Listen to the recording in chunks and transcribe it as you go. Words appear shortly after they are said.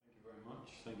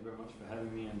Thank you very much for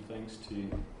having me, and thanks to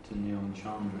Neil and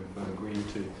Chandra for agreeing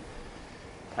to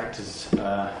act as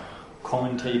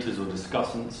commentators or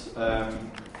discussants.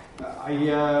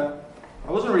 I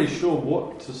wasn't really sure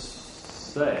what to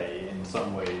say in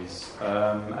some ways.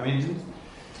 So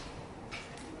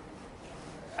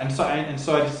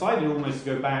I decided almost to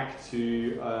go back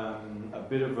to a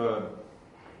bit of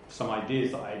some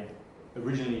ideas that I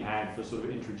originally had for sort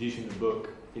of introducing the book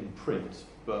in print,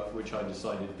 but which I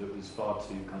decided that was far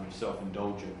too kind of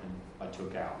self-indulgent, and I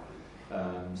took out.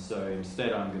 So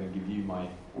instead I'm going to give you my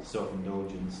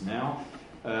self-indulgence now.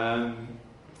 And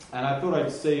I thought I'd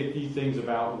say a few things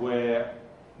about where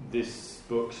this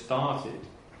book started,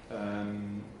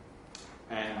 and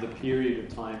the period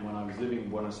of time when I was living in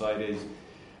Buenos Aires,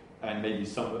 and maybe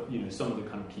some of the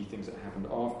kind of key things that happened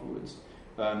afterwards,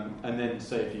 and then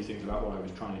say a few things about what I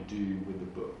was trying to do with the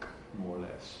book, more or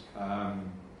less.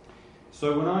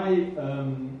 So when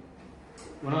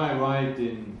I arrived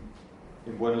in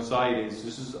Buenos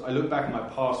Aires, I looked back at my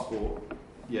passport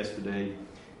yesterday,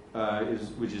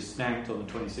 which is stamped on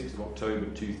the 26th of October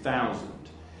 2000.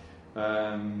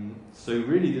 So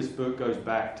really this book goes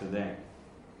back to then,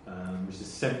 which is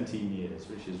 17 years,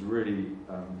 which is really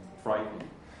frightening,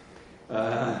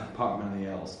 apart from anything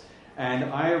else.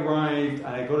 And I arrived,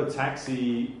 and I got a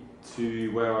taxi to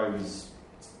where I was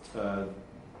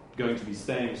going to be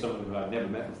staying with someone who I'd never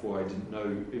met before. I didn't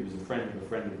know. It was a friend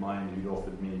of mine who'd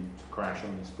offered me to crash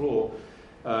on this floor.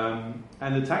 And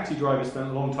the taxi driver spent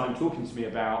a long time talking to me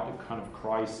about the kind of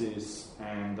crisis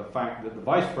and the fact that the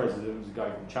vice president was a guy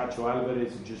called Chacho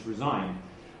Alvarez who just resigned.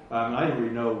 I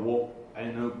didn't know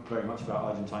very much about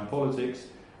Argentine politics.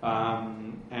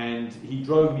 And he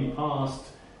drove me past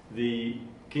the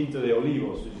Quinta de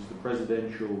Olivos, which is the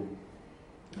presidential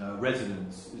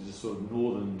residence, is a sort of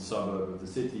northern suburb of the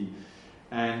city,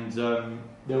 and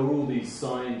there were all these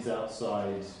signs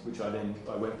outside, which I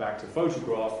went back to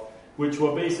photograph, which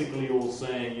were basically all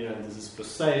saying, this is for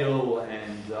sale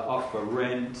and up for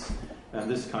rent and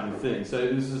this kind of thing. So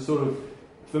this is sort of,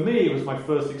 for me, it was my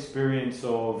first experience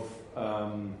of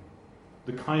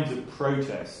the kinds of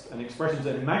protest and expressions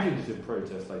and imaginative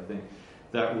protest, I think,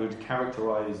 that would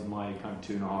characterize my kind of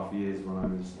 2.5 years when I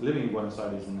was living in Buenos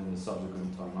Aires and then the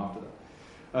subsequent time after that.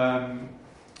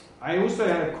 I also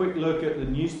had a quick look at the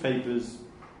newspapers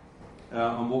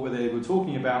on what they were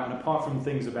talking about, and apart from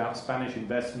things about Spanish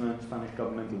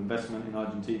governmental investment in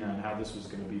Argentina and how this was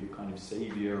going to be the kind of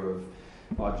savior of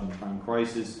Argentine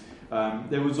crisis,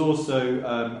 there was also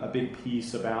a big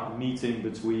piece about a meeting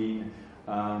between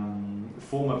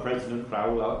former President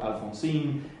Raúl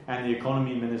Alfonsín and the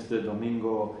Economy Minister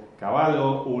Domingo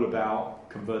Cavallo, all about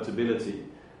convertibility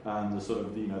and the sort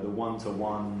of the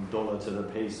one-to-one dollar to the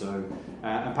peso.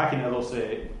 And Página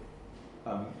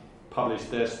 12 published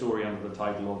their story under the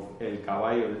title of El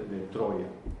Caballo de Troya,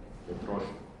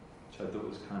 which I thought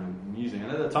was kind of amusing.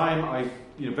 And at the time, I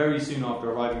very soon after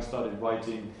arriving started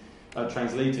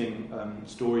translating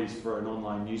stories for an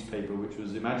online newspaper which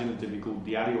was imaginatively called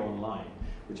Diario Online,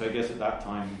 which I guess at that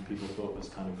time people thought was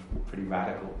kind of pretty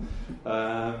radical.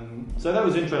 So that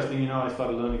was interesting, I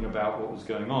started learning about what was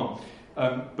going on.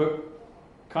 But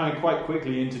kind of quite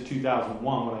quickly into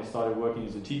 2001, when I started working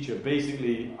as a teacher,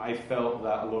 basically I felt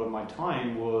that a lot of my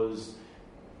time was,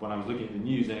 when I was looking at the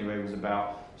news anyway, was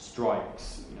about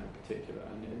strikes, in particular.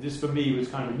 And this for me was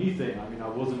kind of a new thing. I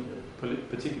wasn't a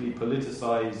particularly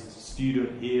politicized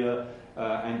student here,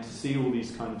 and to see all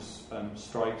these kind of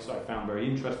strikes I found very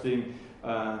interesting.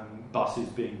 Buses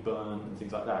being burned and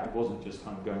things like that. It wasn't just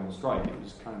kind of going on strike, it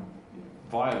was kind of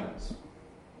violence.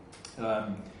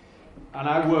 And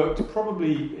I worked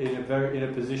probably in a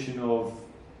position of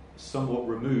somewhat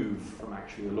removed from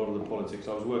actually a lot of the politics.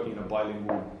 I was working in a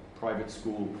bilingual private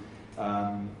school.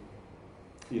 I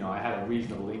had a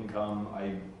reasonable income.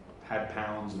 I had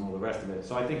pounds and all the rest of it.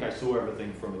 So I think I saw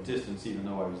everything from a distance, even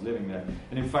though I was living there.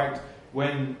 And in fact,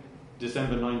 when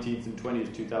December 19th and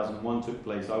 20th, 2001 took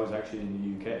place, I was actually in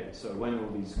the UK. So when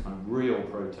all these kind of real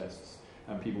protests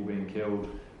and people being killed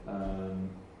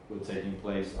were taking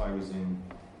place, I was in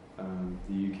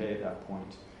the UK at that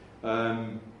point.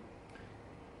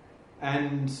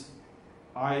 And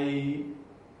I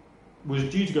was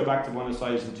due to go back to Buenos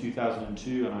Aires in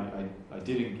 2002, and I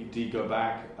did indeed go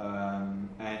back.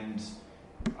 And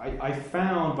I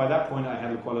found, by that point I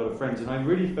had quite a lot of friends, and I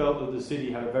really felt that the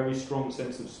city had a very strong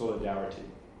sense of solidarity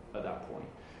at that point.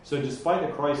 So despite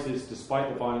the crisis, despite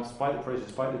the violence, despite the pressure,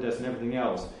 despite the deaths and everything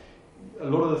else, a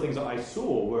lot of the things that I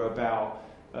saw were about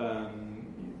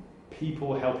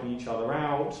people helping each other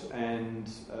out and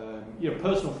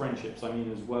personal friendships,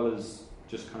 as well as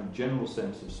just kind of general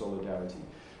sense of solidarity.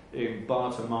 in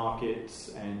barter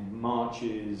markets and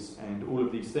marches and all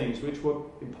of these things, which were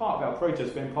in part about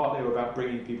protest, but in part they were about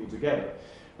bringing people together.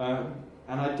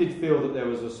 And I did feel that there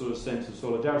was a sort of sense of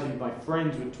solidarity. My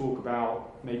friends would talk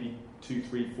about maybe 2,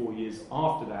 3, 4 years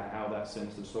after that, how that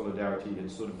sense of solidarity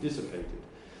had sort of dissipated.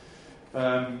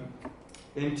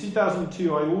 In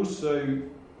 2002, I also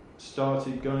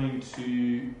started going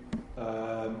to,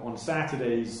 on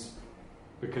Saturdays,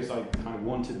 because I kind of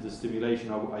wanted the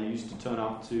stimulation, I used to turn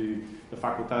up to the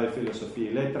Facultad de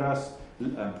Filosofía y Letras,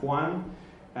 Puan,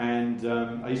 and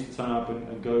I used to turn up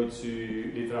and go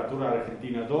to Literatura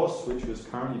Argentina 2, which was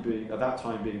currently at that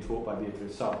time being taught by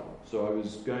Beatriz Sapo. So I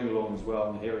was going along as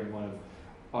well and hearing one of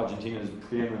Argentina's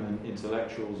preeminent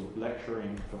intellectuals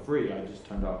lecturing for free. I just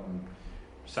turned up and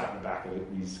sat in the back of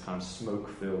these kind of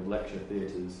smoke-filled lecture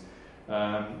theatres,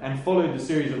 and followed the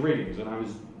series of readings. And I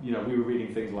was, we were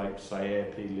reading things like Sayer,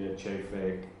 Piglia,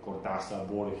 Chefek, Cortázar,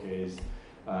 Borges,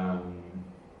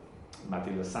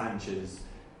 Matilda Sanchez.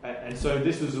 And so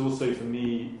this was also for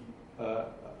me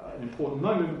an important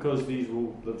moment, because these were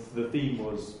all, the theme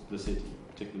was the city,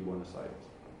 particularly Buenos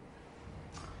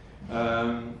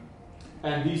Aires.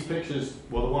 And these pictures,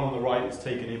 well, the one on the right is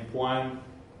taken in Puan,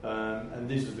 and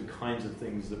these are the kinds of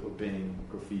things that were being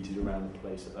graffitied around the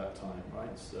place at that time,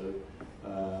 right? So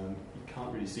you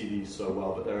can't really see these so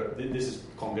well, but this is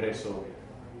Congreso,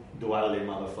 Duale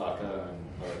Motherfucker, and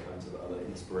other kinds of other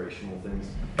inspirational things.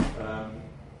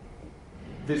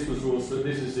 This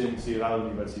is in Ciudad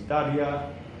Universitaria,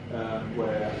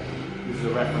 where this is a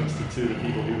reference to 2 of the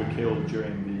people who were killed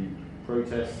during the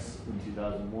protests in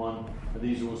 2001. And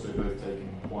these are also both taken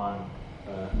in Juan.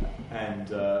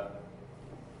 And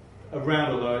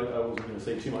around, although I wasn't going to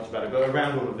say too much about it, but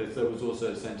around all of this, there was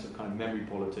also a sense of kind of memory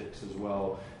politics as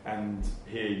well. And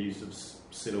here, use of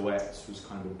silhouettes was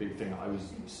kind of a big thing I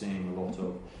was seeing a lot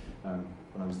of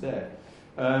when I was there.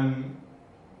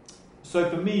 So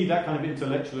for me, that kind of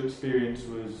intellectual experience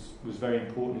was very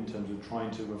important in terms of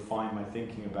trying to refine my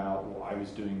thinking about what I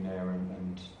was doing there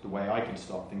and the way I could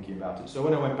start thinking about it. So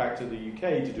when I went back to the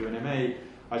UK to do an MA,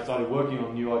 I started working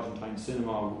on new Argentine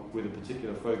cinema with a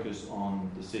particular focus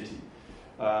on the city.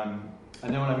 And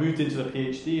then when I moved into the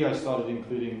PhD, I started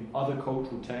including other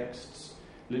cultural texts,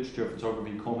 literature,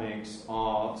 photography, comics,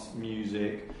 art,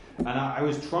 music, and I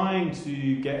was trying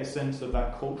to get a sense of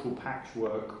that cultural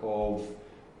patchwork of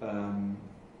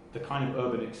the kind of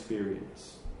urban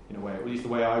experience, in a way, at least the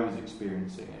way I was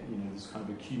experiencing it, this kind of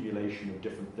accumulation of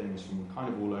different things from kind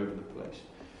of all over the place.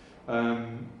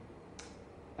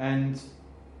 And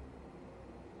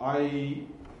I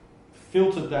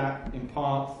filtered that in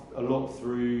part a lot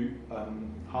through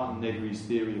Hart and Negri's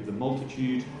theory of the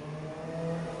multitude,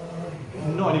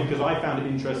 not only because I found it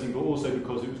interesting, but also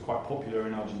because it was quite popular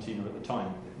in Argentina at the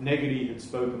time. Negri had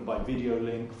spoken by video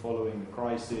link following the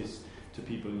crisis to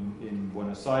people in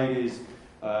Buenos Aires,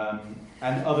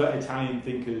 and other Italian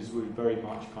thinkers were very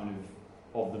much kind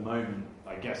of the moment,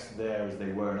 I guess, there as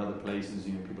they were in other places.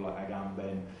 People like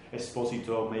Agamben,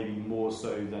 Esposito, maybe more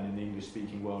so than in the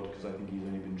English-speaking world, because I think he's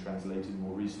only been translated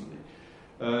more recently.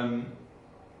 And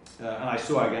I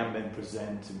saw Agamben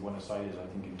present in Buenos Aires, I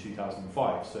think, in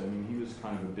 2005. So he was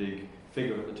kind of a big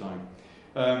figure at the time.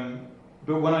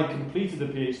 But when I completed the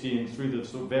PhD and through the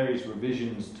sort of various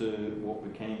revisions to what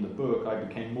became the book, I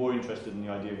became more interested in the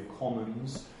idea of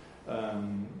commons,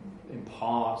 in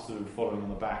part sort of following on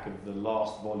the back of the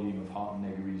last volume of Hart and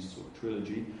Negri's sort of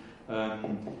trilogy,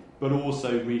 but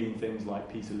also reading things like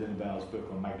Peter Lindau's book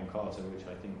on Magna Carta, which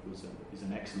I think is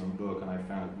an excellent book, and I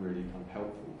found it really kind of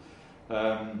helpful.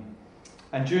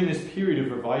 And during this period of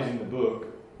revising the book,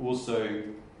 also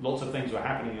lots of things were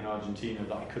happening in Argentina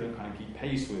that I couldn't kind of keep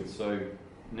pace with. So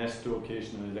Nestor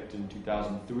Kirchner elected in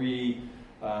 2003.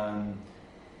 For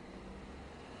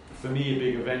me, a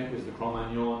big event was the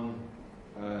Cro-Magnon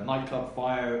nightclub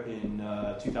fire in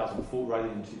 2004, right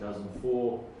in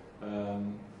 2004.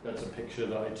 That's a picture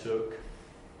that I took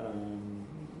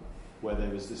where there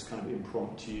was this kind of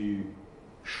impromptu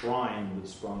shrine that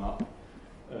sprung up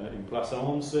in Plaza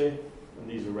Once, and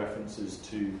these are references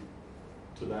to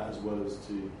that, as well as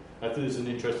to... I thought it's an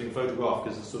interesting photograph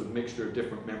because it's a sort of mixture of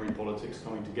different memory politics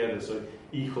coming together. So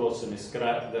hijos and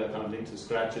scratch, they're kind of linked to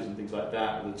scratches and things like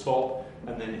that at the top,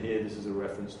 and then here this is a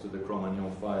reference to the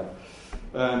Cro-Magnon fire.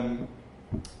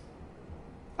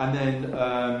 And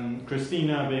then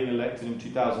Cristina being elected in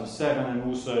 2007, and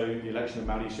also the election of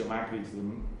Mauricio Macri to the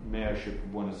mayorship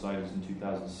of Buenos Aires in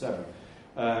 2007.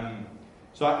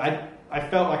 So I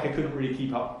felt like I couldn't really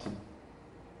keep up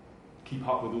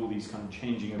with all these kind of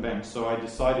changing events. So I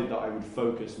decided that I would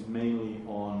focus mainly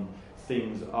on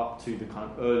things up to the kind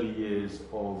of early years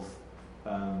of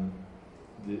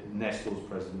the Nestor's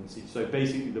presidency. So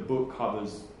basically the book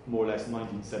covers more or less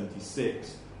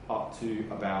 1976 up to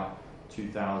about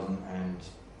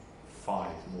 2005,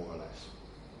 more or less.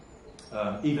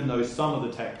 Even though some of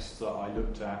the texts that I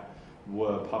looked at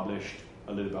were published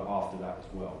a little bit after that as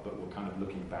well, but we're kind of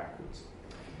looking backwards.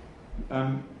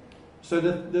 So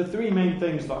the three main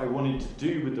things that I wanted to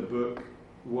do with the book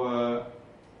were,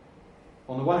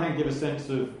 on the one hand, give a sense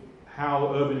of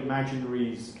how urban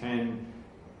imaginaries can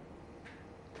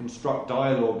construct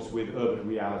dialogues with urban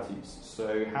realities.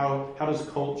 So how does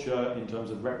culture, in terms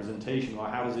of representation, or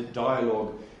how does it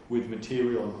dialogue with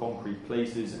material and concrete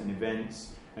places and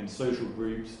events and social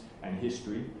groups and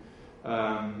history?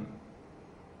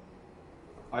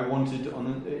 I wanted,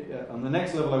 on the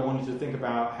next level, I wanted to think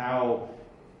about how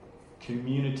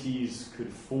communities could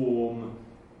form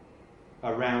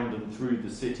around and through the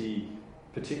city,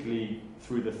 particularly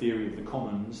through the theory of the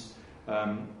commons,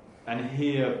 and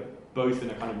here both in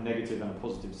a kind of negative and a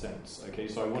positive sense. Okay,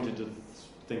 so I wanted to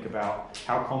think about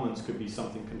how commons could be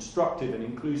something constructive and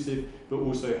inclusive, but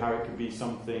also how it could be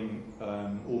something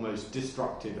almost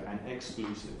destructive and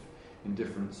exclusive in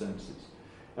different senses.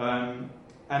 And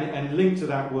linked to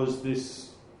that was this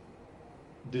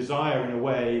desire, in a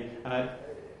way, and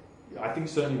I think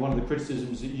certainly one of the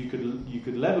criticisms that you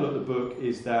could level at the book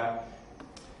is that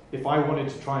if I wanted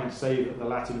to try and say that the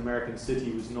Latin American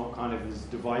city was not kind of as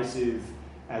divisive,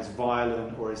 as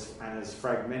violent, or as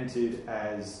fragmented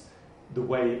as the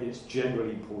way it's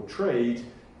generally portrayed,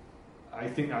 I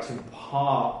think that's in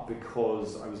part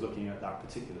because I was looking at that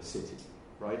particular city,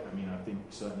 right? I mean, I think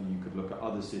certainly you could look at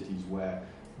other cities where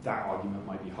that argument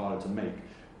might be harder to make.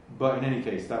 But in any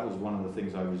case, that was one of the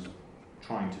things I was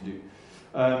trying to do.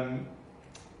 And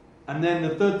then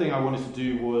the third thing I wanted to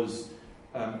do was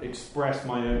express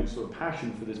my own sort of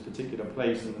passion for this particular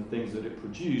place and the things that it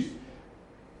produced,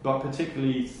 but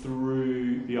particularly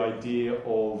through the idea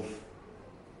of,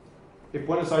 if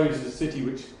Buenos Aires is a city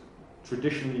which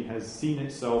traditionally has seen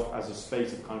itself as a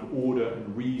space of kind of order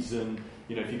and reason,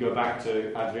 you know, if you go back to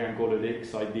Adrian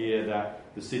Goleric's idea that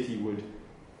the city would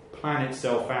plan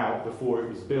itself out before it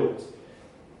was built,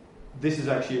 this is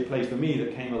actually a place for me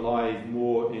that came alive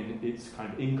more in its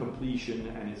kind of incompletion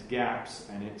and its gaps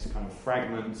and its kind of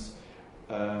fragments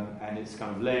and its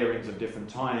kind of layerings of different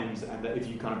times, and that if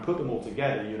you kind of put them all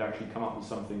together, you'd actually come up with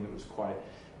something that was quite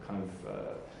kind of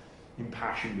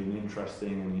impassioned and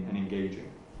interesting and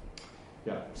engaging.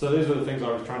 Yeah, so those are the things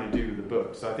I was trying to do with the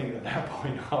book. So I think at that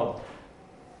point I'll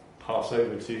pass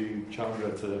over to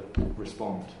Chandra to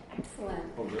respond. Excellent.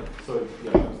 So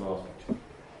yeah, that was the last picture.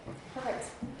 Perfect.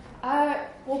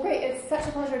 Well, great. It's such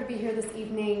a pleasure to be here this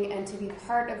evening and to be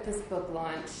part of this book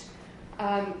launch.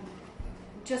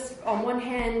 Just on one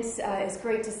hand, it's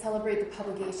great to celebrate the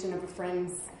publication of a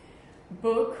friend's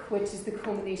book, which is the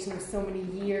culmination of so many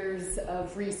years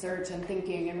of research and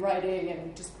thinking and writing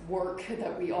and just work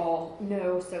that we all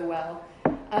know so well.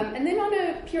 And then on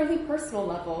a purely personal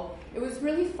level, it was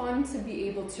really fun to be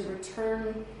able to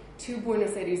return to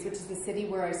Buenos Aires, which is the city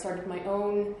where I started my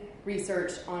own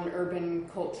research on urban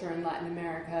culture in Latin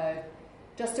America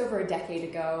just over a decade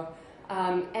ago.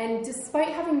 And despite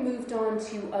having moved on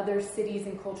to other cities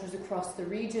and cultures across the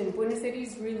region, Buenos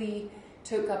Aires really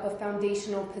took up a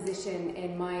foundational position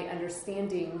in my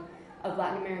understanding of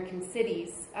Latin American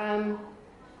cities.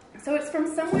 So it's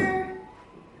from somewhere,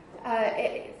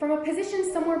 from a position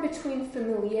somewhere between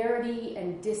familiarity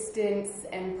and distance,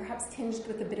 and perhaps tinged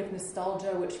with a bit of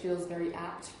nostalgia, which feels very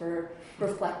apt for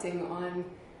reflecting on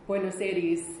Buenos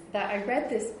Aires, that I read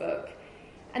this book.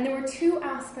 And there were two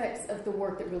aspects of the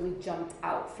work that really jumped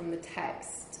out from the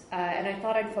text, and I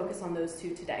thought I'd focus on those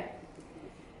two today.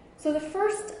 So the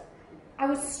first, I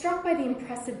was struck by the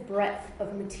impressive breadth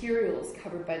of materials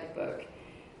covered by the book.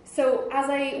 So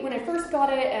when I first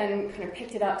got it and kind of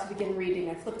picked it up to begin reading,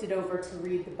 I flipped it over to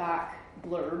read the back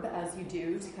blurb, as you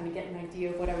do, to kind of get an idea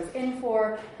of what I was in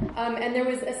for. And there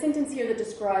was a sentence here that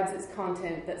describes its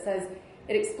content that says,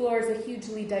 it explores a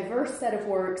hugely diverse set of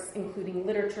works, including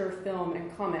literature, film,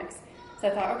 and comics. So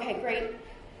I thought, okay, great.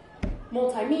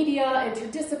 Multimedia,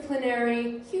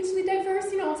 interdisciplinary, hugely diverse.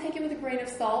 I'll take it with a grain of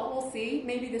salt. We'll see.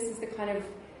 Maybe this is the kind of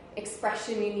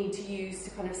expression you need to use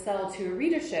to kind of sell to a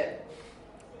readership.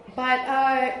 But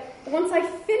once I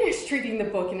finished reading the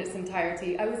book in its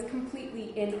entirety, I was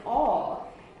completely in awe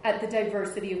at the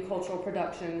diversity of cultural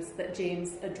productions that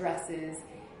James addresses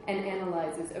and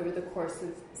analyzes over the course of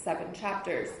 7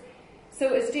 chapters.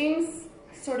 So as James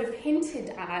sort of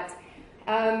hinted at,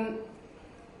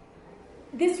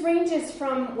 this ranges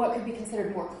from what could be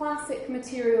considered more classic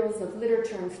materials of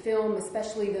literature and film,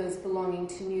 especially those belonging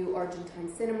to new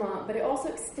Argentine cinema, but it also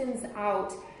extends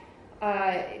out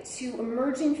to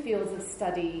emerging fields of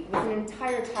study with an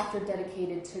entire chapter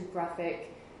dedicated to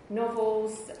graphic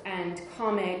novels and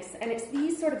comics. And it's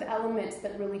these sort of elements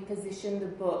that really position the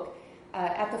book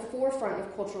at the forefront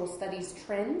of cultural studies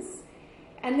trends.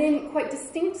 And then quite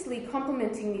distinctly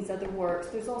complementing these other works,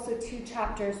 there's also 2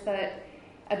 chapters that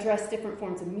address different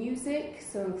forms of music,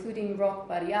 so including rock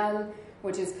barrial,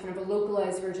 which is kind of a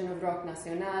localized version of rock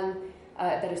nacional,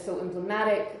 that is so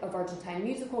emblematic of Argentine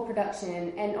musical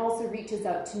production, and also reaches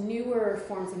out to newer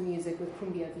forms of music with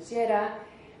cumbia villera,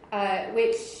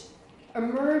 which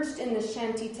emerged in the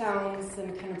shanty towns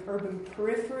and kind of urban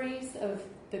peripheries of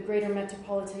the greater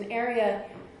metropolitan area,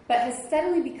 but has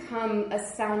steadily become a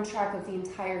soundtrack of the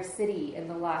entire city in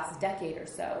the last decade or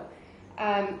so.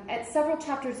 At several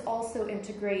chapters also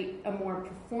integrate a more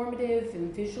performative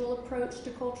and visual approach to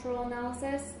cultural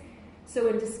analysis. So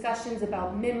in discussions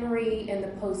about memory in the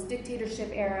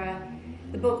post-dictatorship era,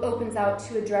 the book opens out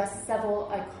to address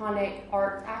several iconic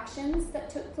art actions that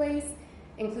took place,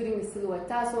 including the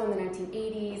siluetazo in the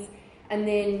 1980s, and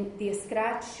then the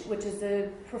escrache, which is a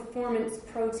performance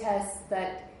protest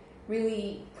that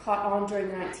really caught on during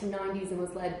the 1990s and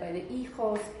was led by the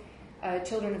hijos,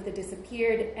 children of the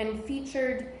disappeared, and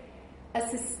featured a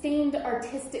sustained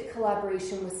artistic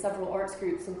collaboration with several arts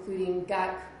groups, including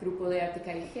GAC, Grupo de Arte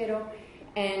Callejero,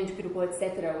 and Grupo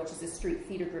Etcétera, which is a street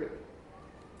theater group.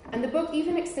 And the book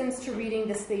even extends to reading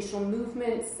the spatial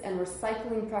movements and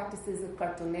recycling practices of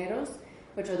cartoneros,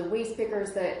 which are the waste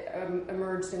pickers that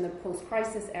emerged in the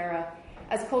post-crisis era,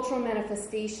 as cultural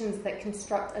manifestations that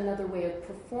construct another way of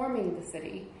performing the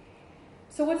city.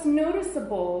 So what's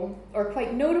noticeable, or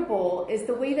quite notable, is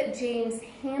the way that James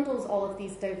handles all of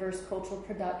these diverse cultural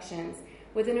productions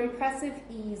with an impressive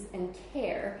ease and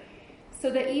care, so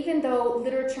that even though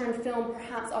literature and film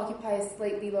perhaps occupy a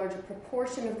slightly larger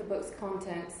proportion of the book's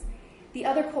contents, the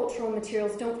other cultural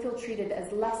materials don't feel treated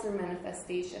as lesser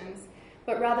manifestations,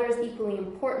 but rather as equally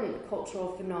important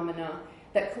cultural phenomena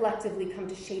that collectively come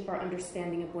to shape our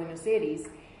understanding of Buenos Aires.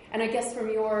 And I guess from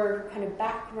your kind of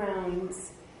background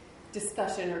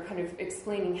discussion or kind of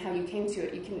explaining how you came to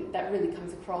it, that really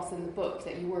comes across in the book,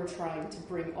 that you were trying to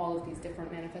bring all of these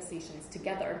different manifestations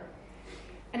together.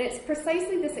 And it's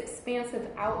precisely this expansive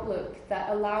outlook that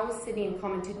allows City in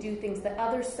Common to do things that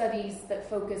other studies that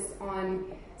focus on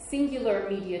singular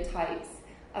media types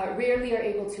rarely are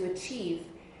able to achieve.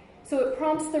 So it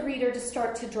prompts the reader to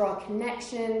start to draw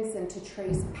connections and to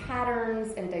trace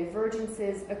patterns and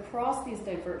divergences across these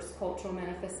diverse cultural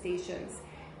manifestations,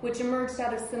 which emerged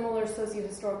out of similar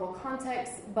socio-historical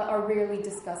contexts but are rarely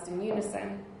discussed in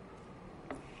unison.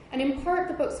 And in part,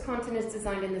 the book's content is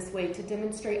designed in this way to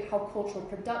demonstrate how cultural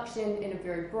production, in a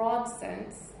very broad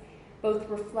sense, both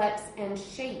reflects and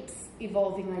shapes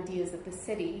evolving ideas of the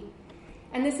city.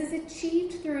 And this is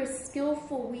achieved through a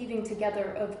skillful weaving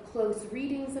together of close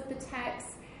readings of the text,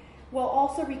 while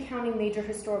also recounting major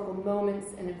historical moments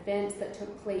and events that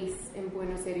took place in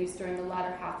Buenos Aires during the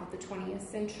latter half of the 20th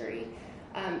century,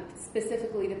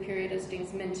 specifically the period, as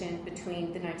James mentioned,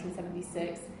 between the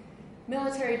 1976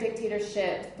 military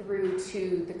dictatorship through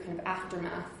to the kind of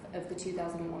aftermath of the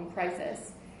 2001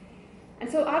 crisis. And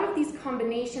so out of these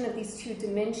combination of these 2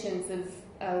 dimensions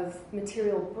of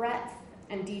material breadth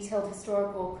and detailed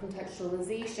historical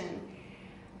contextualization,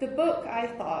 the book, I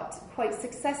thought, quite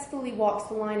successfully walks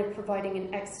the line of providing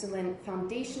an excellent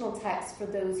foundational text for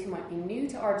those who might be new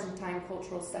to Argentine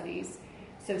cultural studies.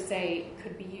 So say, it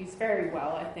could be used very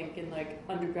well, I think, in like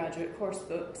undergraduate course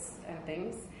books and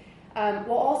things,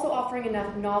 while also offering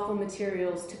enough novel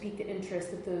materials to pique the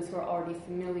interest of those who are already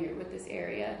familiar with this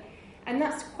area. And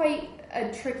that's quite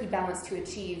a tricky balance to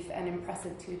achieve and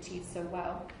impressive to achieve so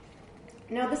well.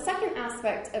 Now, the second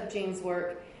aspect of James'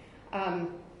 work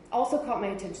also caught my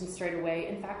attention straight away,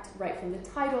 in fact, right from the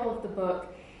title of the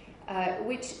book,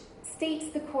 which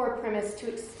states the core premise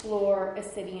to explore a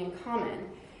city in common.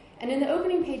 And in the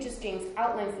opening pages, James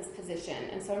outlines this position,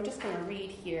 and so I'm just going to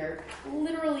read here,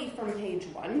 literally from page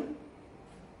 1.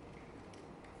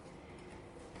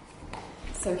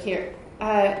 So here,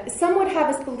 some would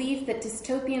have us believe that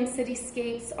dystopian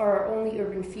cityscapes are our only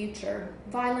urban future.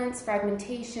 Violence,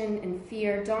 fragmentation, and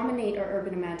fear dominate our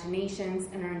urban imaginations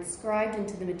and are inscribed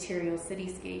into the material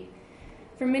cityscape.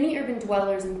 For many urban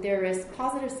dwellers and theorists,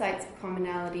 positive sites of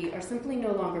commonality are simply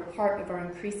no longer part of our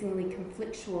increasingly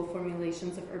conflictual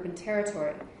formulations of urban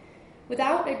territory.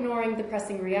 Without ignoring the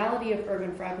pressing reality of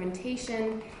urban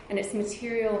fragmentation and its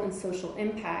material and social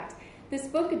impact, this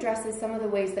book addresses some of the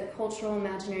ways that cultural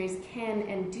imaginaries can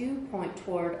and do point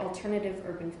toward alternative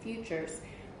urban futures,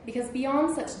 because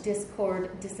beyond such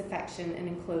discord, disaffection, and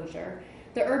enclosure,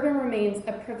 the urban remains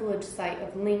a privileged site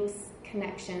of links,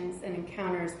 connections, and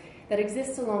encounters that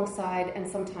exist alongside and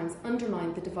sometimes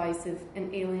undermine the divisive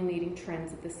and alienating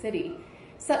trends of the city.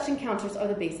 Such encounters are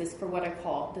the basis for what I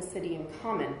call the city in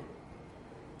common.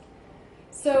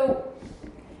 So,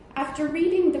 after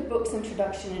reading the book's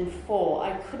introduction in full,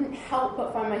 I couldn't help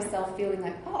but find myself feeling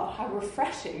like, oh, how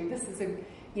refreshing. This is a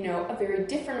very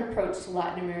different approach to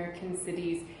Latin American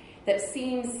cities that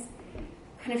seems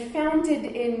kind of founded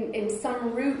in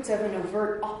some root of an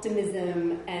overt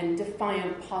optimism and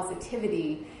defiant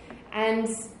positivity. And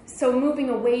so moving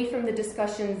away from the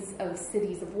discussions of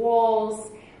cities of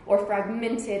walls or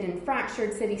fragmented and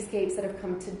fractured cityscapes that have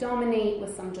come to dominate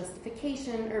with some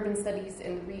justification urban studies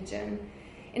in the region.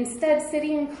 Instead,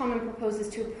 City in Common proposes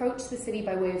to approach the city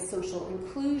by way of social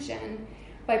inclusion,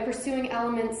 by pursuing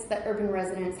elements that urban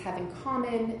residents have in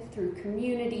common through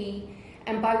community,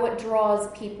 and by what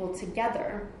draws people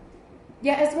together.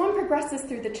 Yet as one progresses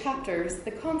through the chapters,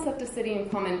 the concept of City in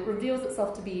Common reveals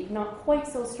itself to be not quite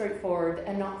so straightforward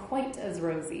and not quite as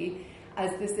rosy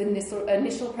as this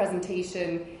initial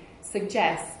presentation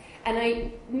suggests. And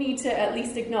I need to at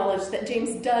least acknowledge that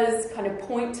James does kind of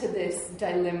point to this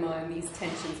dilemma and these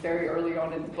tensions very early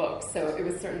on in the book. So it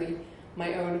was certainly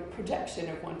my own projection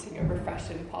of wanting a refresh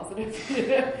and positive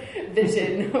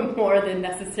vision more than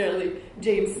necessarily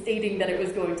James stating that it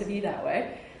was going to be that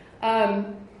way.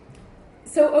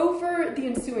 So over the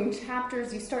ensuing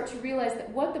chapters, you start to realize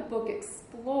that what the book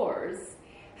explores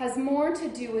has more to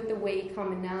do with the way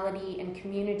commonality and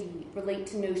community relate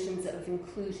to notions of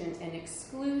inclusion and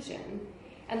exclusion,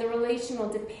 and the relational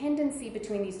dependency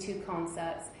between these two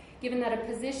concepts, given that a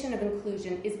position of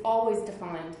inclusion is always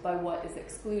defined by what is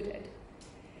excluded.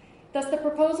 Thus, the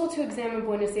proposal to examine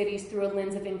Buenos Aires through a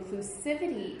lens of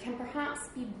inclusivity can perhaps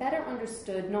be better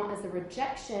understood not as a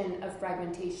rejection of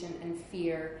fragmentation and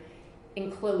fear,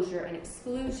 enclosure and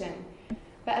exclusion,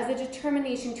 but as a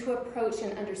determination to approach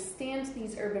and understand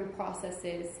these urban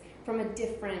processes from a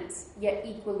different yet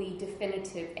equally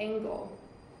definitive angle.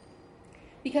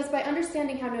 Because by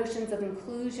understanding how notions of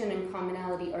inclusion and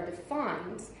commonality are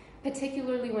defined,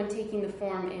 particularly when taking the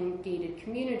form in gated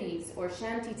communities or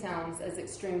shanty towns as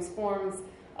extreme forms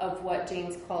of what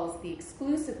James calls the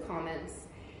exclusive commons,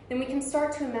 then we can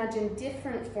start to imagine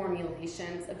different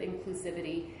formulations of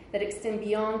inclusivity that extend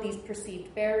beyond these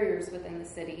perceived barriers within the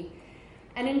city.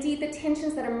 And indeed, the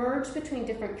tensions that emerge between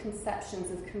different conceptions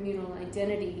of communal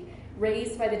identity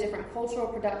raised by the different cultural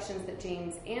productions that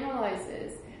James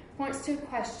analyzes points to a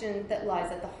question that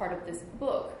lies at the heart of this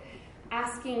book,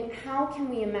 asking how can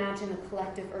we imagine a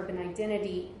collective urban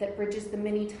identity that bridges the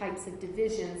many types of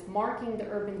divisions marking the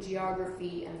urban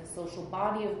geography and the social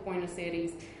body of Buenos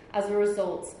Aires as a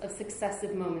result of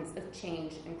successive moments of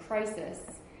change and crisis.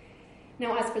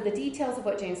 Now, as for the details of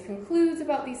what James concludes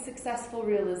about the successful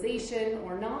realization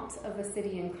or not of a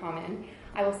city in common,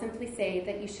 I will simply say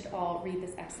that you should all read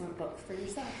this excellent book for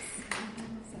yourselves.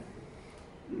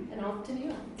 And off to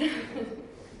you.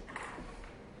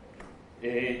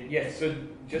 So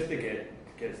just to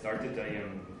get started,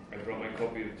 I brought my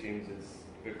copy of James's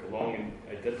book along, and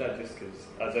I did that just because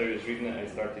as I was reading it,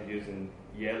 I started using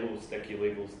yellow sticky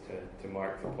labels to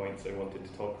mark the points I wanted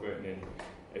to talk about, and then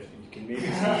if you can maybe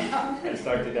see, I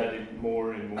started adding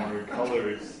more and more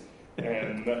colours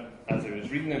as I was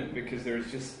reading it, because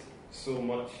there's just so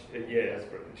much, as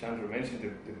Chandra mentioned,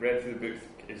 the breadth of the book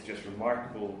is just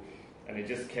remarkable, and it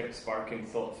just kept sparking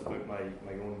thoughts about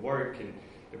my own work, and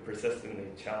it persistently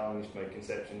challenged my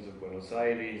conceptions of Buenos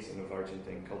Aires and of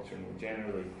Argentine culture more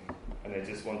generally, and I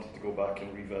just wanted to go back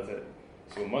and revisit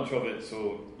so much of it.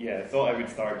 So I thought I would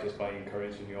start just by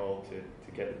encouraging you all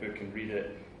to get the book and read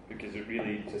it, because it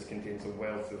really just contains a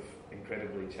wealth of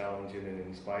incredibly challenging and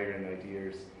inspiring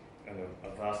ideas and a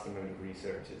vast amount of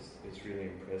research. It's really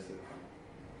impressive.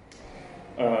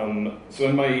 So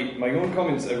in my own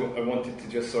comments, I wanted to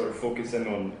just sort of focus in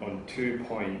on 2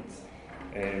 points.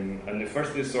 And the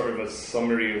first is sort of a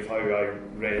summary of how I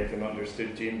read and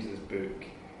understood James's book.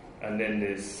 And then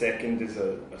the second is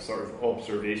a sort of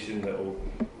observation that will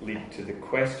lead to the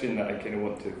question that I kind of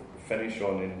want to finish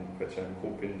on, in which I'm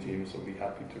hoping James will be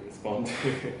happy to respond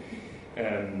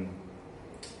to.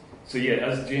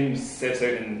 As James sets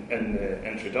out in the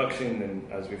introduction, and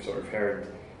as we've sort of heard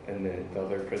in the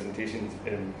other presentations,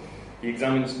 he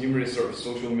examines numerous sort of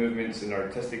social movements and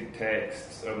artistic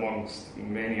texts, amongst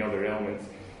many other elements,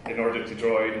 in order to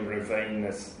draw out and refine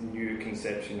this new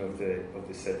conception of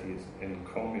the city in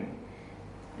common.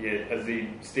 Yet, as he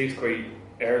states quite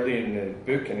early in the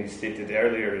book, and he stated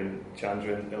earlier, and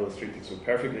Chandra illustrated so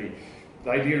perfectly,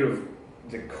 the idea of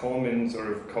the commons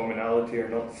or of commonality are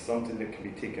not something that can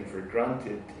be taken for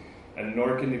granted, and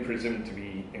nor can they presume to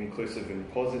be inclusive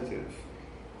and positive.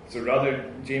 So rather,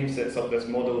 James sets up this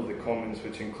model of the commons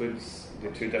which includes the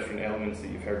two different elements that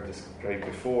you've heard described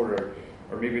before,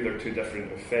 or maybe they're two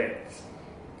different effects,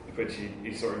 which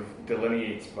he sort of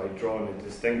delineates by drawing a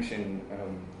distinction,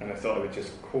 and I thought I would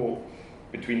just quote,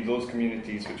 between those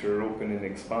communities which are open and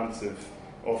expansive,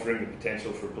 offering the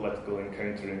potential for political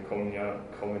encounter and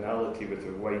commonality with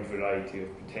a wide variety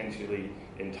of potentially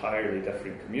entirely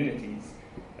different communities,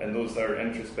 and those that are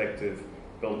introspective,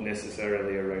 built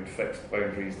necessarily around fixed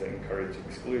boundaries that encourage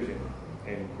exclusion,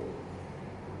 end quote.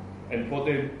 And what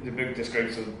the book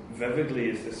describes so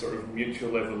vividly is this sort of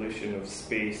mutual evolution of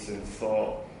space and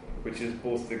thought, which is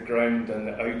both the ground and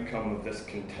the outcome of this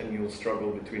continual struggle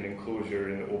between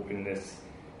enclosure and openness,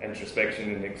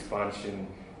 introspection and expansion,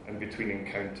 and between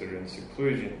encounter and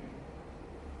seclusion.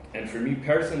 And for me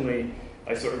personally,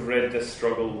 I sort of read this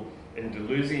struggle in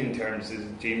Deleuzian terms as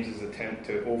James's attempt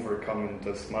to overcome and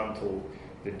dismantle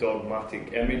the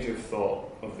dogmatic image of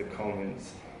thought of the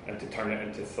commons and to turn it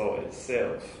into thought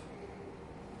itself.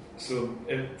 So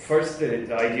at first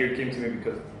the idea came to me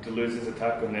because Deleuze's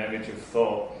attack on the image of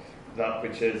thought, that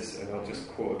which is, and I'll just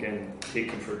quote again,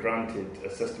 taken for granted, a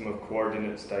system of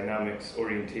coordinates, dynamics,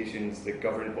 orientations that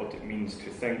govern what it means to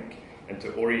think and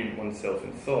to orient oneself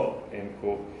in thought, end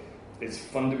quote, is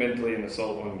fundamentally an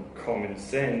assault on common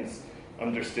sense,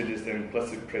 understood as the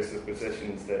implicit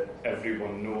presuppositions that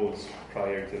everyone knows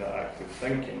prior to that act of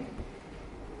thinking.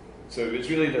 So it's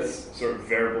really this sort of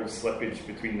verbal slippage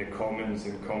between the commons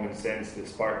and common sense that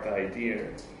sparked the idea.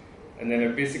 And then I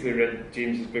basically read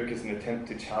James's book as an attempt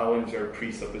to challenge our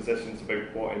presuppositions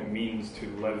about what it means to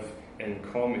live in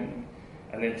common,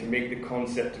 and then to make the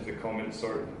concept of the common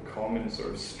sort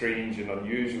of strange and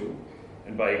unusual,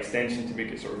 and by extension to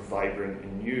make it sort of vibrant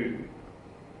and new.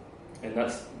 And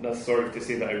that's sort of to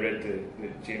say that I read the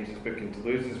James's book in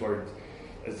Deleuze's words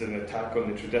as an attack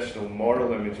on the traditional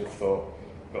moral image of thought,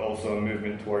 but also a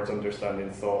movement towards understanding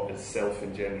thought as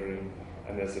self-engendering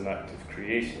and as an act of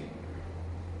creation.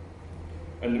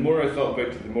 And the more I thought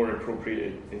about it, the more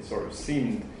appropriate it sort of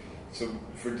seemed. So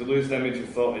for Deleuze, the image of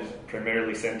thought is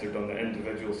primarily centred on the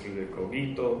individual through the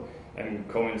cogito, and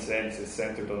common sense is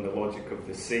centred on the logic of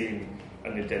the same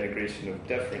and the denigration of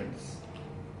difference.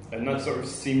 And that sort of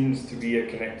seems to be a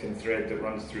connecting thread that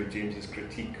runs through James's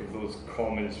critique of those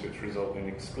commons which result in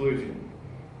exclusion.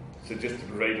 So just to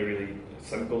provide a really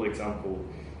simple example,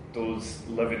 those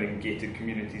living in gated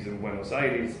communities in Buenos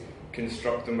Aires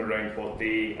construct them around what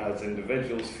they as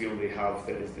individuals feel they have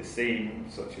that is the same,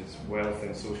 such as wealth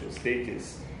and social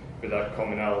status, but that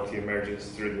commonality emerges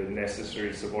through the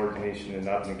necessary subordination and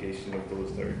abnegation of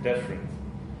those that are different.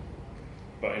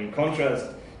 But in contrast,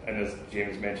 and as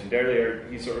James mentioned earlier,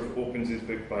 he sort of opens his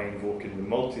book by invoking the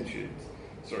multitude,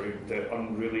 sort of the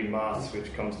unruly mass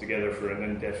which comes together for an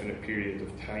indefinite period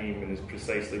of time and is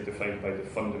precisely defined by the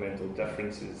fundamental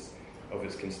differences of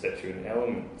its constituent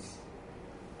elements.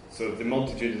 So if the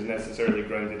multitude is necessarily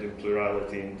grounded in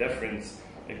plurality and difference,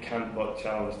 it can't but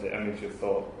challenge the image of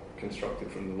thought constructed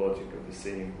from the logic of the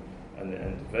same and the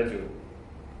individual.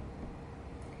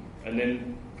 And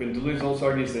then when Deleuze also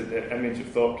argues that the image of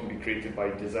thought can be created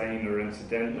by design or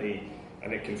incidentally,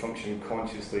 and it can function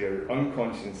consciously or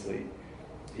unconsciously,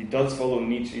 he does follow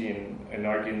Nietzsche in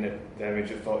arguing that the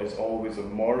image of thought is always a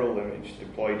moral image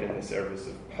deployed in the service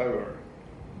of power.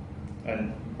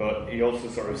 But he also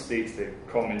sort of states that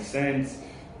common sense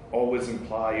always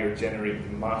imply or generate the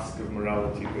mask of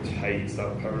morality which hides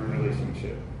that power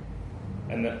relationship.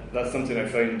 And that's something I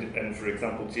found in, for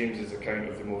example, James's account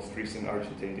of the most recent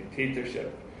Argentine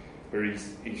dictatorship, where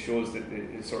he shows that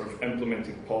the sort of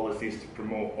implemented policies to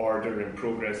promote order and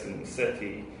progress in the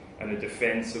city and the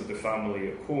defence of the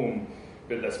family at home,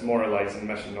 but this moralising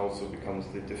mission also becomes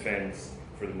the defence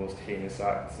for the most heinous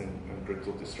acts and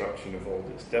brutal destruction of all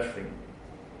that's different.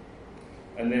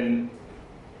 And then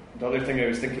the other thing I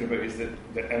was thinking about is that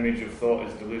the image of thought,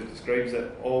 as Deleuze describes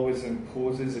it, always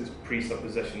imposes its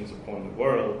presuppositions upon the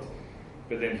world,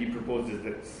 but then he proposes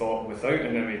that thought without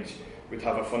an image would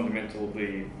have a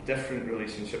fundamentally different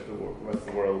relationship with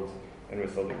the world and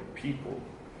with other people.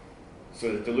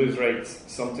 So as Deleuze writes,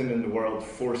 something in the world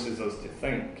forces us to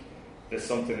think. This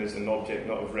something is an object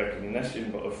not of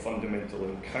recognition but of fundamental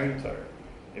encounter.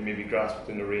 It may be grasped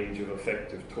in a range of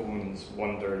affective tones: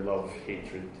 wonder, love,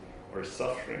 hatred, or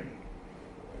suffering.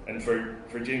 And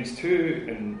for James too,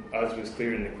 and as was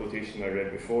clear in the quotation I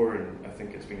read before, and I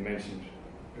think it's been mentioned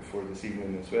before this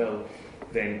evening as well,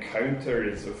 the encounter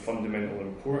is of fundamental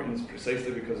importance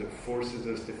precisely because it forces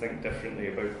us to think differently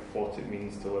about what it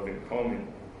means to live in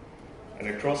common. And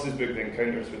across his book, the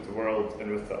encounters with the world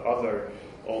and with the other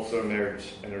also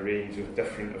emerge in a range of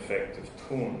different affective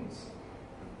tones.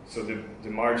 So the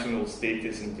marginal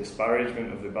status and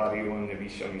disparagement of the barrio and the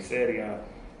villa miseria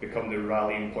become the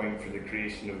rallying point for the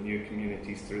creation of new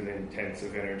communities through the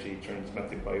intensive energy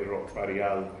transmitted by rock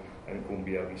barrial and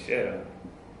cumbia villera.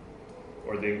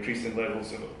 Or the increasing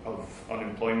levels of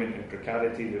unemployment and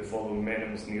precarity that follow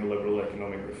Menem's neoliberal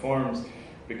economic reforms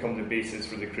become the basis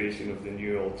for the creation of the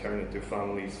new alternative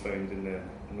families found in the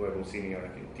Nuevo Cine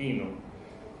Argentino.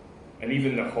 And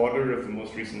even the horror of the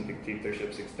most recent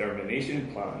dictatorship's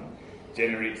extermination plan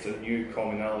generates a new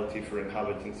commonality for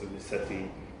inhabitants of the city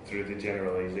through the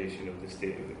generalization of the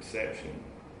state of exception.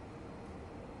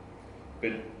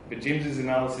 But James's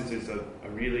analysis is a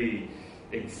really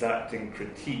exacting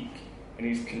critique, and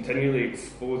he's continually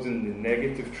exposing the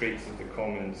negative traits of the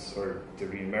commons, or the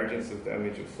re-emergence of the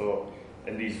image of thought,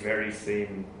 in these very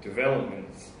same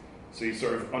developments. So he's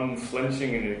sort of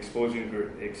unflinching in exposing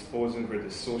where the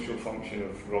social function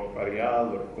of rock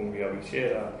barrial or cumbia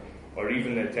villera, or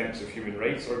even the attempts of human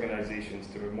rights organizations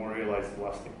to memorialize the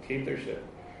last dictatorship,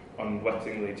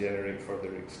 unwittingly generate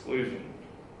further exclusion.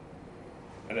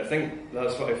 And I think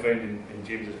that's what I found in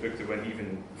James's book that went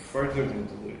even further than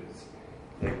Deleuze.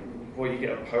 Like, what you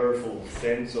get a powerful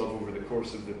sense of over the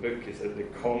course of the book is that the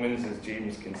commons, as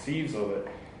James conceives of it,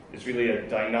 is really a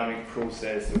dynamic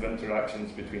process of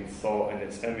interactions between thought and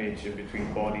its image, and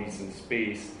between bodies and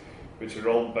space, which are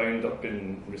all bound up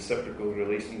in reciprocal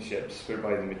relationships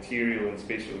whereby the material and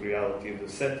spatial reality of the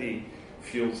city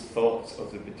fuels thoughts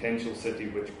of the potential city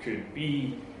which could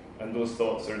be, and those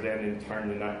thoughts are then in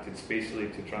turn enacted spatially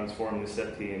to transform the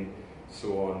city, and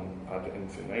so on ad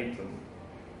infinitum.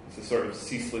 It's a sort of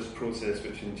ceaseless process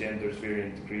which engenders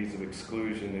varying degrees of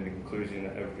exclusion and inclusion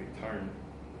at every turn.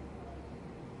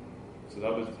 So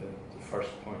that was the first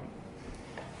point.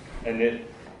 And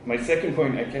my second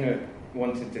point I kind of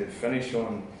wanted to finish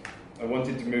on. I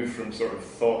wanted to move from sort of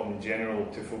thought in general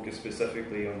to focus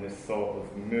specifically on the thought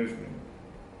of movement.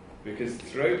 Because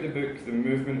throughout the book, the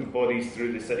movement of bodies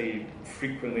through the city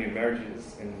frequently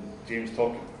emerges, and James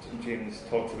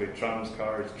talks about trams,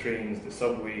 cars, trains, the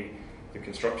subway, the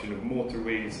construction of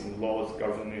motorways, and laws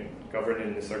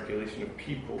governing the circulation of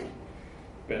people.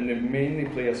 But they mainly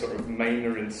play a sort of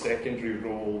minor and secondary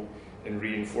role in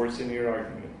reinforcing your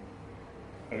argument.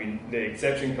 I mean, the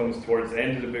exception comes towards the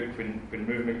end of the book when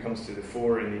movement comes to the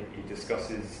fore, and he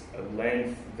discusses at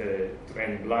length the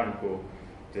Tren Blanco,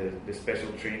 the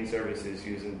special train services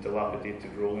using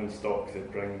dilapidated rolling stock that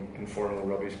bring informal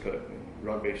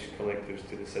rubbish collectors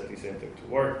to the city centre to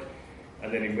work.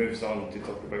 And then he moves on to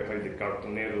talk about how the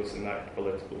cartoneros enact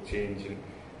political change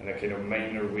in a kind of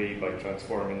minor way by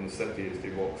transforming the city as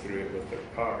they walk through it with their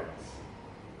cards.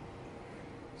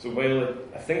 So while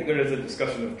I think there is a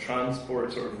discussion of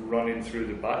transport sort of running through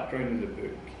the background of the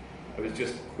book, I was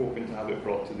just hoping to have it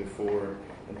brought to the fore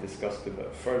and discussed a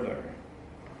bit further.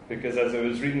 Because as I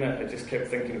was reading it, I just kept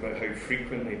thinking about how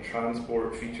frequently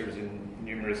transport features in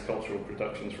numerous cultural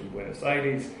productions from Buenos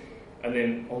Aires, and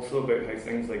then also about how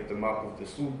things like the map of the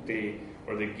Subte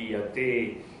or the Guia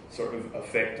Day sort of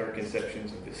affect our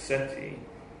conceptions of the city.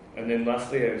 And then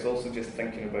lastly, I was also just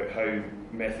thinking about how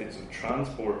methods of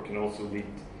transport can also lead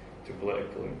to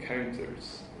political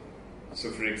encounters. So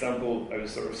for example, I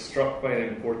was sort of struck by the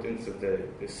importance of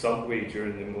the subway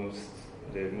during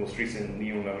the most recent Ni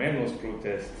Una Menos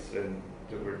protests that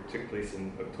took place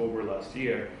in October last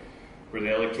year, where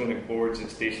the electronic boards at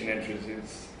station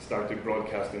entrances started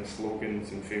broadcasting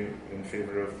slogans in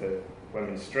favour of the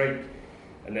women's strike.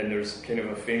 And then there's kind of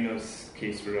a famous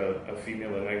case where a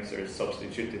female announcer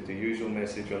substituted the usual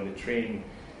message on the train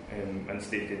and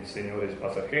stated, "Señores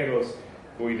pasajeros,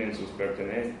 cuiden sus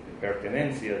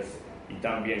pertenencias y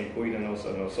también cuídenos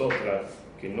a nosotras,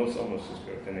 que no somos sus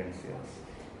pertenencias."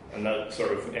 And that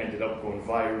sort of ended up going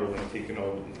viral and taken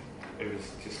on. It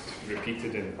was just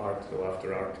repeated in article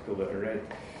after article that I read.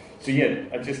 So yeah,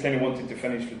 I just kind of wanted to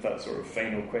finish with that sort of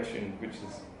final question, which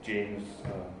is, James,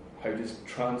 how does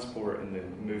transport and the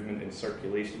movement and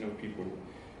circulation of people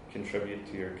contribute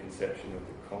to your conception of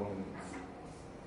the commons?